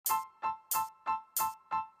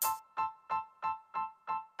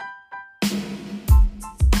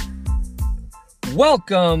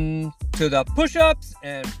Welcome to the Push-Ups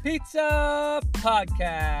and Pizza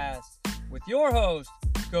Podcast with your hosts,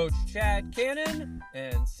 Coach Chad Cannon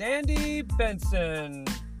and Sandy Benson.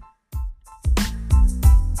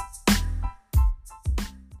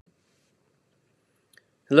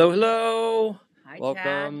 Hello. Hi,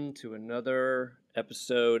 Welcome to another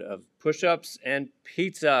episode of Push-Ups and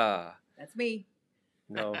Pizza. That's me.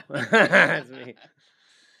 No, that's me.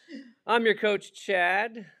 I'm your coach,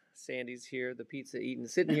 Chad. Sandy's here, the pizza eating,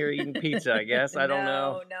 sitting here eating pizza, I guess. I don't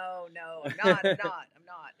know. No, I'm not. I'm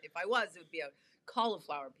not. If I was, it would be a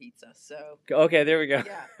cauliflower pizza. So Okay, there we go.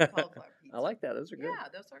 yeah, cauliflower pizza. I like that. Those are good. Yeah,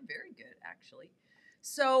 those are very good, actually.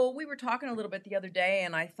 So we were talking a little bit the other day,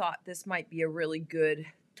 and I thought this might be a really good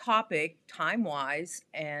topic time-wise.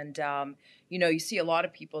 And, you see a lot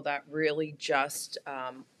of people that really just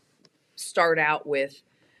start out with,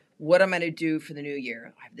 what I'm going to do for the new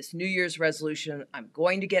year. I have this New Year's resolution. I'm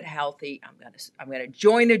going to get healthy. I'm going to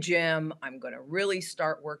join a gym. I'm going to really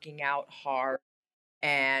start working out hard.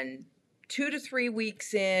 And 2 to 3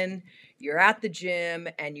 weeks in, you're at the gym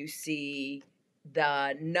and you see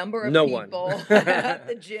the number of people at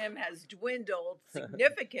the gym has dwindled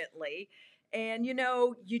significantly. And,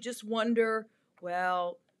 you just wonder,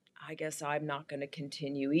 well, I guess I'm not going to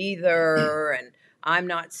continue either. And I'm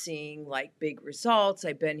not seeing like big results.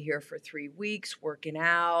 I've been here for 3 weeks working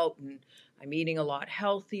out and I'm eating a lot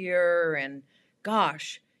healthier. And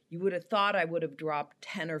gosh, you would have thought I would have dropped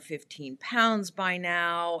 10 or 15 pounds by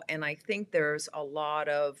now. And I think there's a lot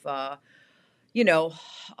of, a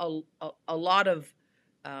lot of,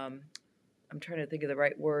 I'm trying to think of the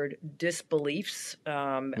right word, disbeliefs.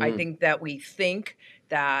 I think that we think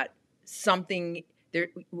that something there,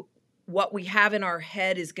 what we have in our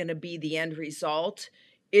head is going to be the end result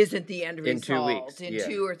isn't the end result. In 2 weeks.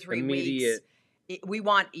 In 2 or 3 weeks. We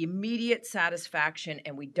want immediate satisfaction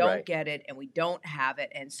and we don't get it and we don't have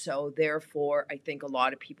it. And so therefore, I think a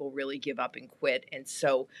lot of people really give up and quit. And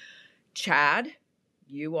so, Chad,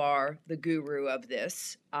 you are the guru of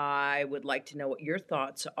this. I would like to know what your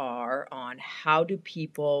thoughts are on how do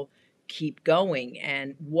people keep going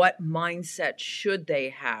and what mindset should they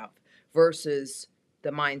have versus the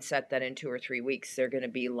mindset that in 2 or 3 weeks they're going to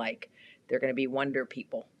be wonder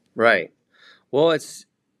people. Right. Well, that's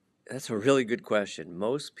a really good question.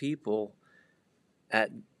 Most people at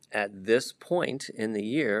this point in the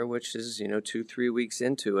year, which is 2-3 weeks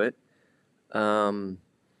into it,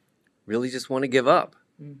 really just want to give up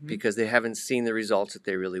because they haven't seen the results that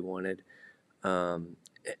they really wanted.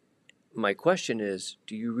 My question is,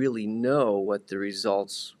 do you really know what the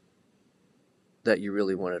results that you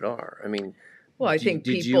really wanted are? I mean, well, I think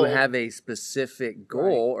did you have a specific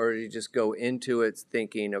goal, or did you just go into it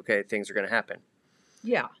thinking, okay, things are going to happen?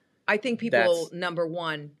 Yeah, I think people, number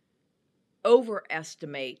one,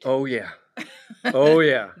 overestimate. Oh yeah, oh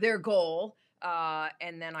yeah, their goal,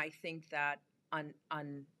 and then I think that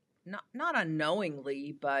not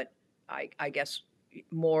unknowingly, but I guess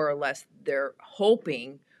more or less they're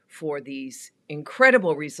hoping for these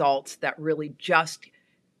incredible results that really just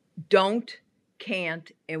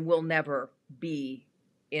can't, and will never be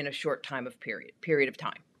in a short period of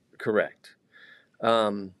time. Correct.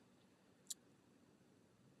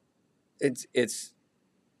 It's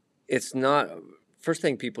not. First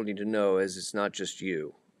thing people need to know is it's not just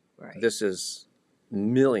you. Right. This is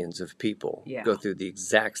millions of people go through the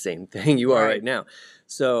exact same thing you are right now.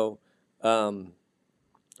 So don't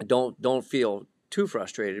feel too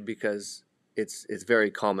frustrated because it's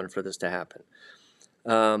very common for this to happen.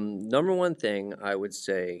 Number one thing I would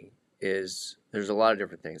say is there's a lot of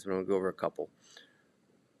different things, but I'm going to go over a couple.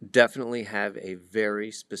 Definitely have a very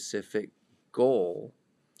specific goal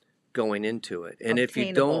going into it. And if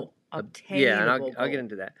you don't, and I'll get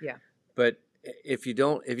into that. Yeah. But if you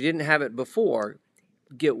didn't have it before,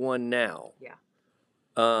 get one now. Yeah.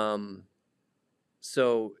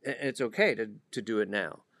 So it's okay to do it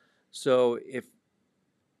now. So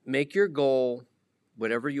make your goal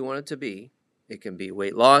whatever you want it to be. It can be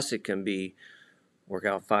weight loss. It can be work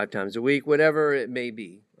out 5 times a week, whatever it may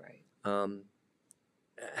be. Right.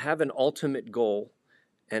 Have an ultimate goal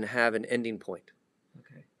and have an ending point.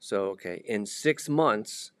 Okay. So, in 6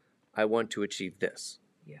 months, I want to achieve this.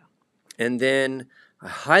 Yeah. And then I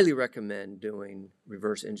highly recommend doing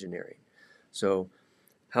reverse engineering. So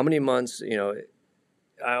how many months,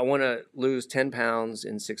 I want to lose 10 pounds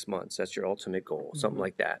in 6 months. That's your ultimate goal, something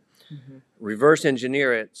like that. Mm-hmm. Reverse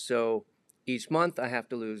engineer it. So each month I have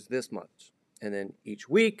to lose this much. And then each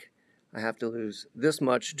week I have to lose this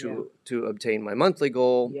much to obtain my monthly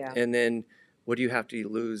goal. Yeah. And then what do you have to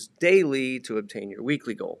lose daily to obtain your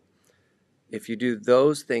weekly goal? If you do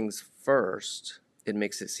those things first, it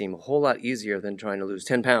makes it seem a whole lot easier than trying to lose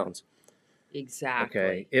 10 pounds. Exactly.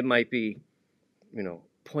 Okay. It might be,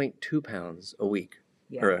 0.2 pounds a week.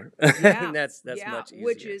 Yeah. Or, Yeah. that's Yeah, much easier.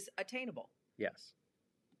 which is attainable. Yes.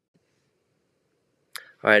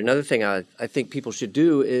 All right. Another thing I think people should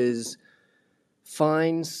do is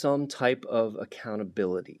find some type of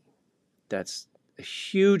accountability. That's a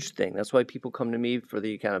huge thing. That's why people come to me for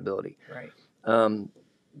the accountability. Right.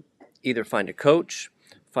 Either find a coach,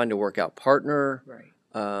 find a workout partner,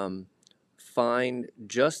 Right. find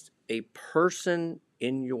just a person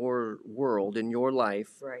in your world, in your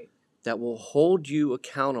life, Right. that will hold you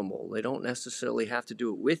accountable. They don't necessarily have to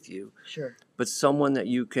do it with you, Sure. but someone that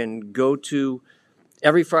you can go to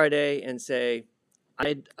every Friday and say,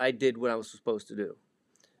 I did what I was supposed to do.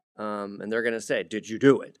 And they're going to say, did you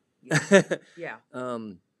do it? Yeah.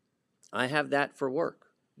 I have that for work.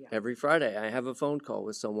 Yeah. Every Friday I have a phone call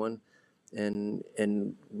with someone, and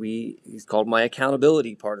he's called my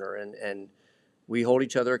accountability partner, and we hold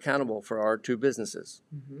each other accountable for our two businesses.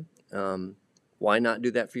 Mm-hmm. Why not do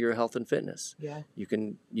that for your health and fitness? Yeah. You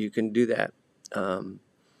can do that.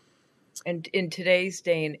 And in today's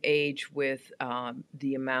day and age, with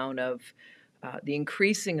the amount of the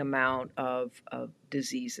increasing amount of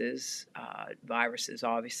diseases, viruses,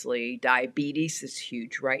 obviously, diabetes is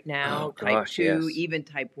huge right now. Oh, Type gosh, 2, yes. even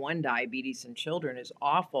type 1 diabetes in children is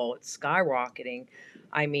awful. It's skyrocketing.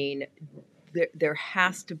 I mean, there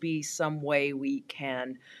has to be some way we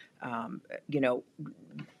can, you know,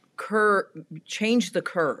 change the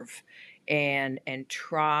curve and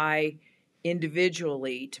try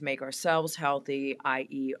individually to make ourselves healthy,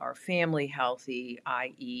 i.e. our family healthy,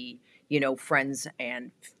 i.e. Friends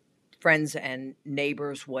and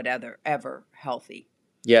neighbors, whatever, ever healthy.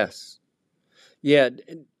 Yes. Yeah.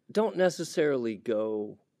 Don't necessarily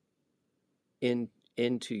go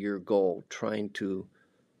into your goal trying to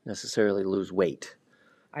necessarily lose weight.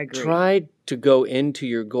 I agree. Try to go into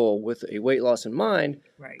your goal with a weight loss in mind,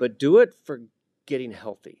 Right. but do it for getting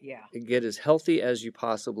healthy. Yeah. Get as healthy as you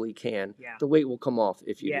possibly can. Yeah. The weight will come off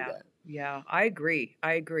if you Yeah. do that. Yeah, I agree.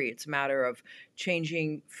 It's a matter of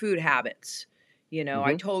changing food habits. I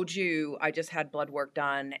Mhm. told you I just had blood work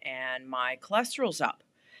done and my cholesterol's up.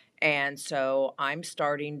 And so I'm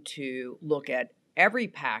starting to look at every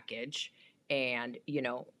package and,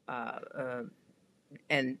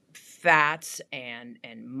 and fats and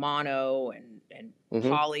mono and Mhm.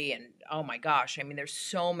 poly, and oh my gosh, I mean there's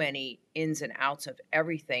so many ins and outs of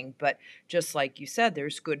everything. But just like you said,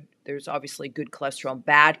 there's obviously good cholesterol and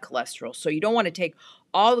bad cholesterol, so you don't want to take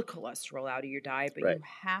all the cholesterol out of your diet, but Right.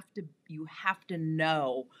 you have to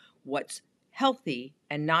know what's healthy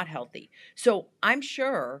and not healthy. So I'm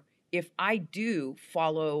sure if I do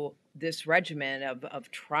follow this regimen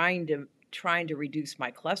of trying to reduce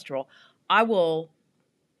my cholesterol, I will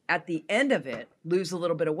at the end of it lose a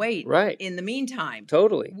little bit of weight Right. in the meantime,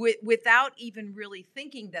 Totally. without even really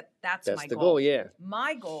thinking that that's my the goal. goal, yeah.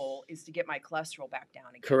 My goal is to get my cholesterol back down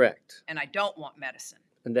again. Correct. And I don't want medicine.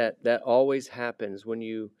 And that always happens when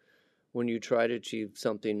you try to achieve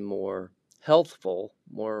something more healthful,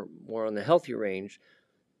 more on the healthy range.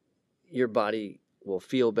 Your body will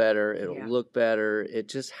feel better, it'll Yeah. look better. It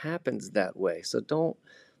just happens that way. So don't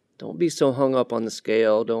be so hung up on the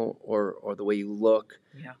scale, don't or the way you look.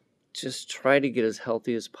 Yeah. Just try to get as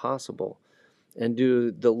healthy as possible and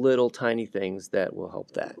do the little tiny things that will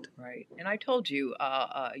help that. Right. And I told you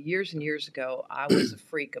years and years ago, I was a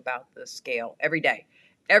freak about the scale every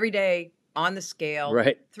day on the scale,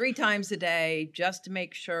 Right. 3 times a day, just to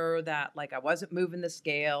make sure that like I wasn't moving the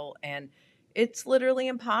scale. And it's literally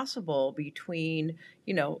impossible between,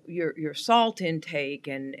 your salt intake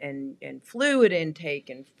and fluid intake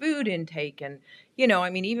and food intake. And, I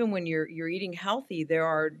mean, even when you're eating healthy, there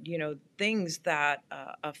are, things that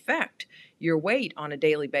affect your weight on a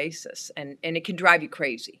daily basis. And it can drive you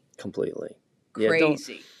crazy. Completely.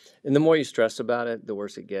 Crazy. Yeah, and the more you stress about it, the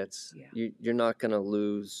worse it gets. Yeah. You're not going to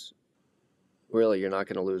lose. Really, you're not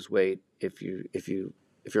going to lose weight if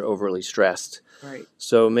you're overly stressed. Right.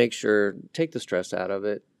 So make sure, take the stress out of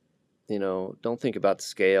it. Don't think about the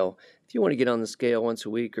scale. If you want to get on the scale once a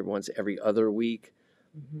week or once every other week,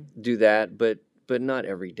 Mm-hmm. do that, but not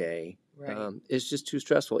every day. Right. It's just too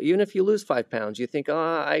stressful. Even if you lose 5 pounds, you think,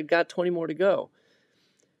 I got 20 more to go.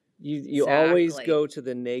 You always Exactly. go to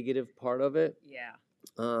the negative part of it. Yeah.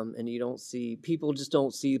 And you don't see, people just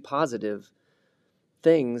don't see positive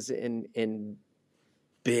things in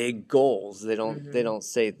big goals. They don't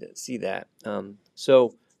Mm-hmm. see that.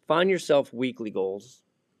 So find yourself weekly goals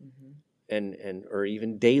Mm-hmm. and or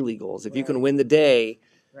even daily goals. If you can Right. win the day,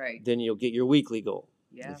 Right. then you'll get your weekly goal.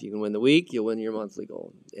 Yeah. If you can win the week, you'll win your monthly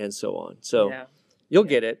goal, and so on. So Yeah. you'll Yeah.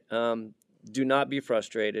 get it. do not be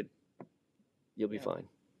frustrated. You'll be Yeah. fine.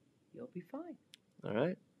 You'll be fine. All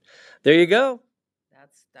right. There you go.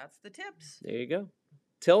 That's the tips. There you go.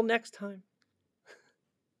 Till next time.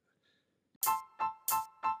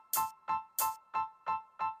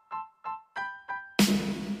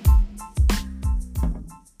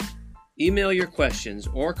 Email your questions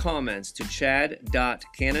or comments to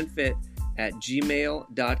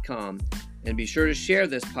chad.canonfit@gmail.com and be sure to share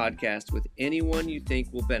this podcast with anyone you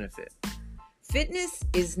think will benefit. Fitness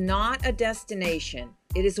is not a destination.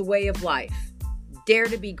 It is a way of life. Dare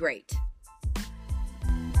to be great.